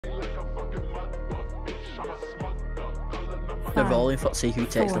They're rolling for see who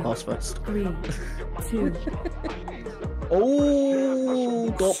takes the boss first. 3, 2. Oh,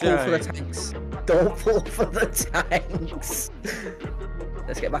 don't pull for the tanks. Don't pull for the tanks.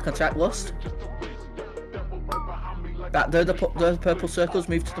 Let's get back on track, Lust. That the purple circles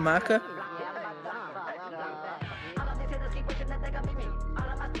move to the marker.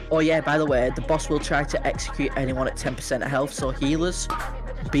 Oh yeah, by the way, the boss will try to execute anyone at 10% of health, so healers,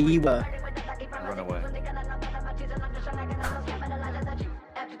 beware. Run away.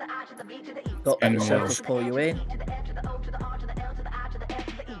 Don't let the circles pull you in.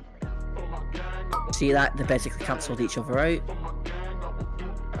 See that? They basically cancelled each other out.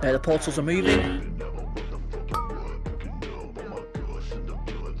 The portals are moving.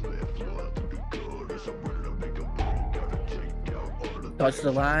 Dodge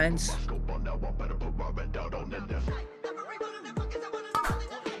the lines.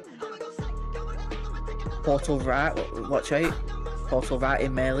 Portal right, watch out. Portal right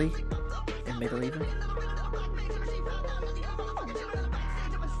in melee. In middle even.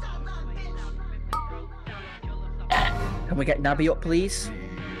 Can we get Nabby up, please?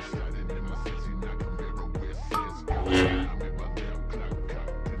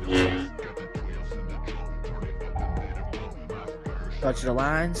 Dodge the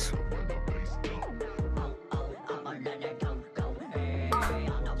lines.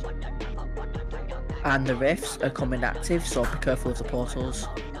 And the rifts are coming active, so be careful of the portals.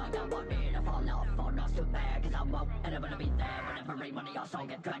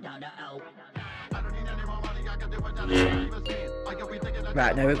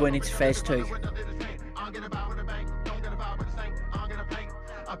 Right, now we're going into phase 2.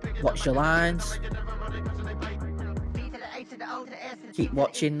 Watch your lines. Keep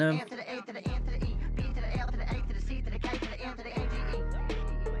watching them.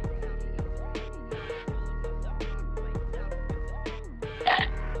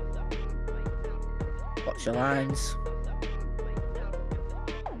 Watch your lines.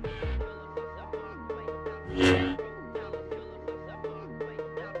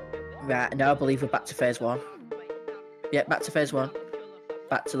 Right, now I believe we're back to phase 1. Yep, back to phase 1.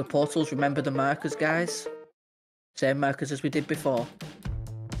 Back to the portals. Remember the markers, guys? Same markers as we did before.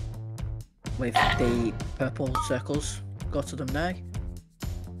 With the purple circles. Go to them now.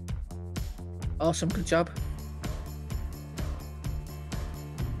 Awesome, good job.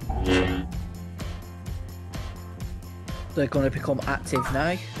 They're going to become active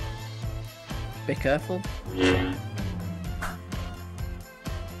now. Be careful.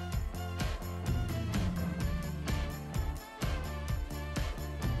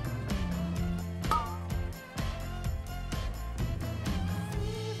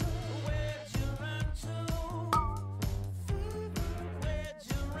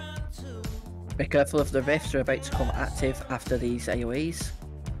 Be careful of the rifts, are about to come active after these AoEs.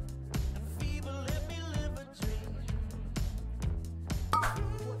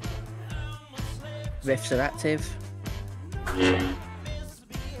 Rifts are active.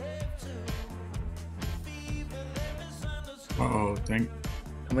 Uh-oh, tank.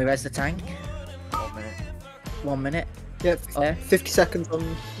 Can we res the tank? 1 minute. 1 minute. Yep, Yeah. 50 seconds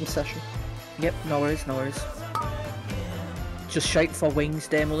on the session. Yep, no worries, no worries. Just shout for wings,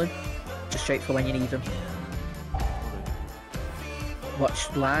 Damelin. Just shout for when you need them.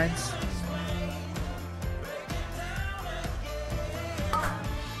 Watch lines.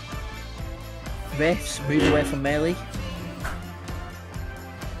 Rifts, move away from melee.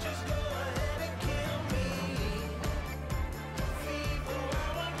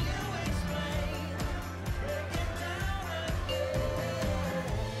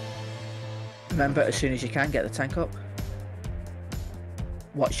 Remember, as soon as you can, get the tank up.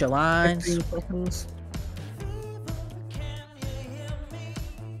 Watch your lines. 15 seconds.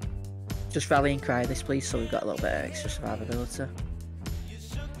 Just rally and cry this, please, so we've got a little bit of extra survivability.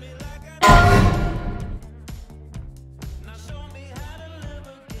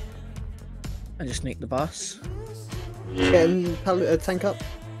 And just nuke the boss. Getting tank up.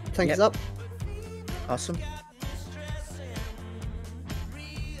 Tank Yep. is up. Awesome.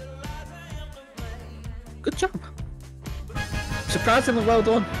 Good job. Surprisingly well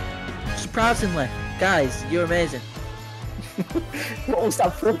done. Surprisingly. Guys, you're amazing. What was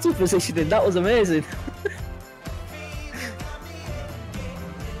that frontal positioning? That was amazing.